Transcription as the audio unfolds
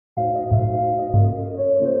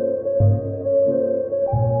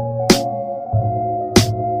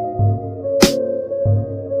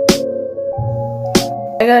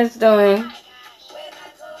guys doing?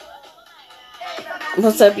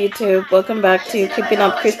 What's up, YouTube? Welcome back to Keeping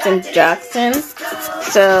Up Kristen Jackson.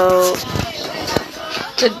 So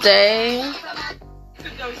today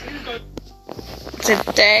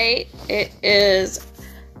it is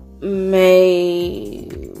May.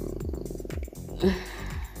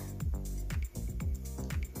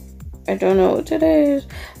 I don't know what today is.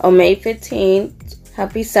 Oh, May 15th.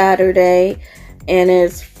 Happy Saturday, and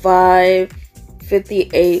it's 5:58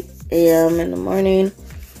 a.m. in the morning.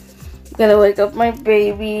 Gotta wake up my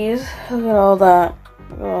babies. Look at all that.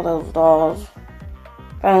 Look at all those dolls.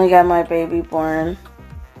 Finally got my baby born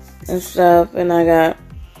and stuff. And I got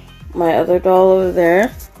my other doll over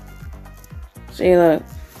there. See, look.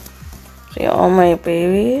 See all my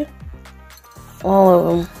babies? All of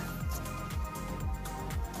them.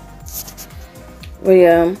 But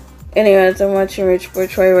yeah. Anyways, I'm watching Rich Boy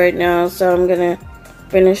Troy right now. So I'm gonna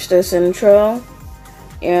finish this intro.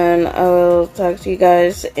 And I will talk to you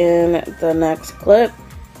guys in the next clip.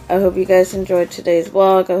 I hope you guys enjoyed today's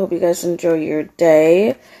vlog. I hope you guys enjoy your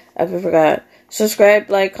day. I forgot.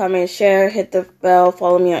 Subscribe, like, comment, share, hit the bell,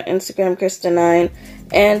 follow me on Instagram, Kristen9,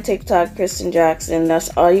 and TikTok, Kristen Jackson.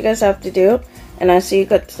 That's all you guys have to do. And I see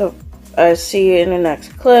you in the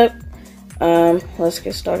next clip. Let's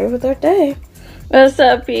get started with our day. What's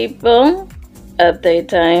up, people? Update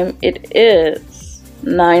time. It is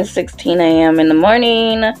 9:16 a.m. in the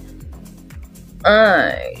morning.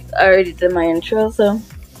 I already did my intro, so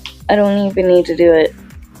I don't even need to do it.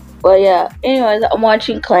 But yeah, anyways, I'm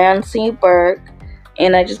watching Clancy Burke,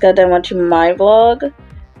 and I just got done watching my vlog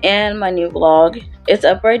and my new vlog. It's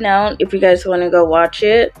up right now if you guys want to go watch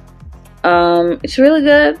it. It's really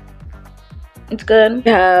good. It's good.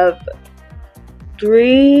 We have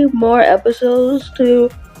 3 more episodes to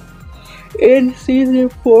end season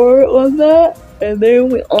 4 on that. And then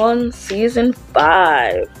we're on season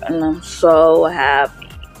 5. And I'm so happy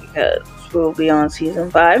because we'll be on season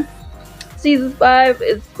 5. Season 5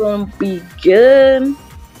 is going to be good.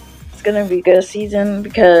 It's going to be a good season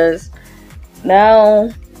because now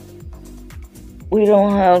we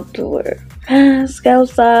don't have to wear masks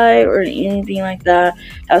outside or anything like that.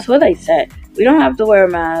 That's what they said. We don't have to wear a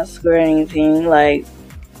mask or anything. Like,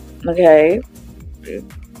 okay. I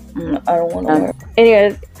don't want to wear.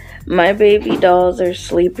 Anyways. My baby dolls are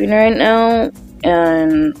sleeping right now,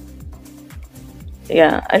 and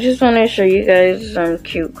yeah, I just want to show you guys some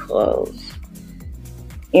cute clothes.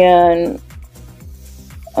 And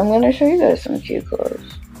I'm going to show you guys some cute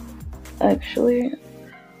clothes. Actually,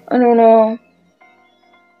 I don't know.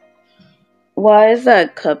 Why is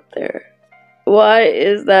that cup there? Why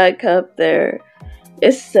is that cup there?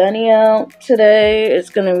 It's sunny out today.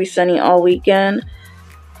 It's going to be sunny all weekend.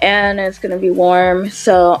 And it's going to be warm,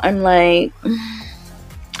 so I'm like,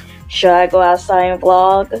 should I go outside and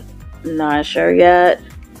vlog? Not sure yet.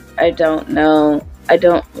 I don't know. I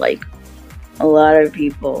don't like a lot of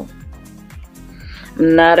people.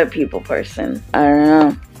 I'm not a people person. I don't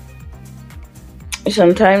know.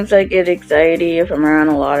 Sometimes I get anxiety if I'm around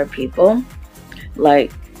a lot of people.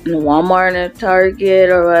 Like in Walmart and Target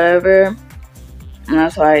or whatever. And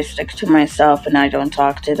that's why I stick to myself and I don't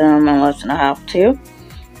talk to them unless I have to.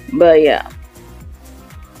 But yeah,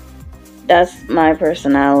 that's my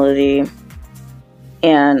personality,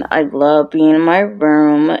 and I love being in my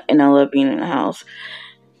room, and I love being in the house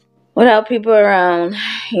without people around,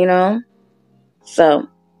 you know. So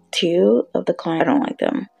 2 of the clients, I don't like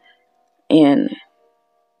them, and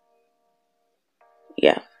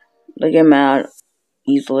yeah, they get mad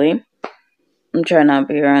easily. I'm trying not to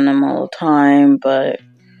be around them all the time, but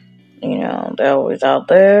you know, they're always out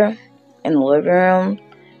there in the living room.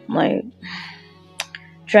 Like,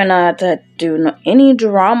 try not to do any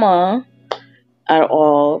drama at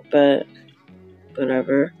all, but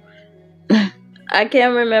whatever. I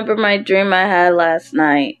can't remember my dream I had last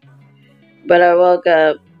night, but I woke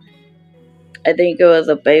up. I think it was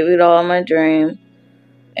a baby doll in my dream,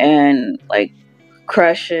 and like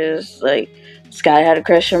crushes. Like, Sky had a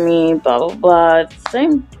crush on me. Blah blah blah. It's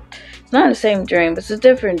not the same dream, but it's a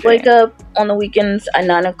different dream. Wake up on the weekends at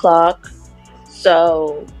 9 o'clock.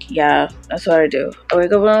 So, yeah, that's what I do. I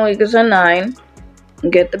wake up on the weekends at 9,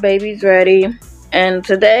 get the babies ready, and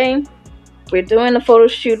today, we're doing a photo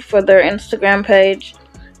shoot for their Instagram page.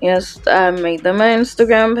 Yes, I made them an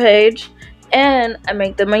Instagram page, and I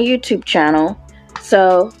made them a YouTube channel.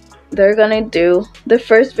 So, they're gonna do the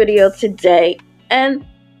first video today, and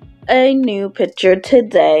a new picture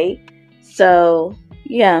today. So,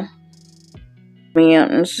 yeah. Me on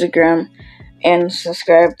Instagram. And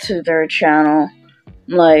subscribe to their channel.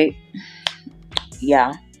 Like,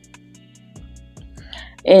 yeah.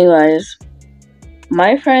 Anyways,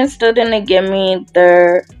 my friend still didn't give me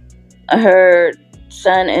her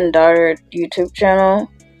son and daughter YouTube channel.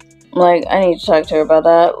 Like, I need to talk to her about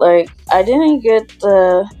that. Like, I didn't get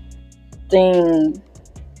the thing.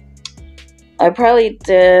 I probably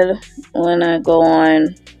did when I go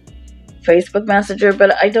on Facebook Messenger,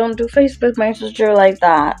 but I don't do Facebook Messenger like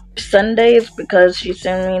that. Sundays, because she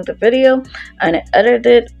sent me the video and I edited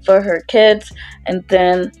it for her kids, and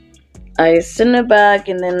then I send it back,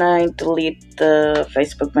 and then I delete the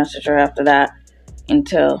Facebook Messenger after that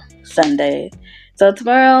until Sunday. So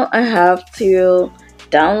tomorrow I have to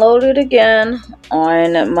download it again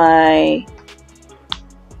on my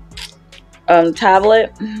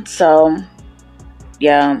tablet. So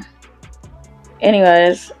yeah.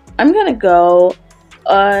 Anyways, I'm gonna go.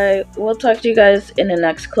 I will talk to you guys in the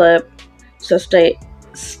next clip. So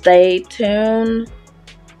stay tuned.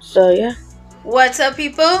 So yeah. What's up,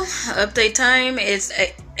 people? Update time is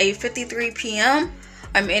 8:53 p.m.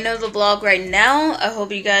 I'm in the vlog right now. I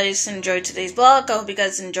hope you guys enjoyed today's vlog. I hope you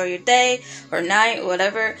guys enjoy your day or night,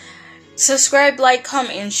 whatever. Subscribe, like,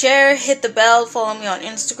 comment, and share. Hit the bell. Follow me on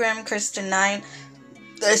Instagram, Kristen9.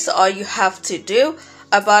 That's all you have to do.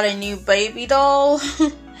 I bought a new baby doll.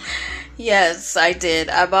 Yes, I did.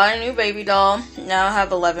 I bought a new baby doll. Now I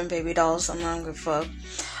have 11 baby dolls. I'm not gonna fuck.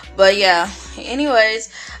 But yeah, anyways,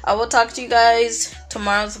 I will talk to you guys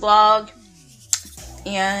tomorrow's vlog.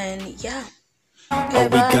 And yeah. Are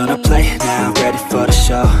we gonna play now? Ready for the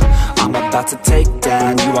show? I'm about to take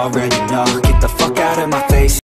down, you already know. Get the fuck out of my face.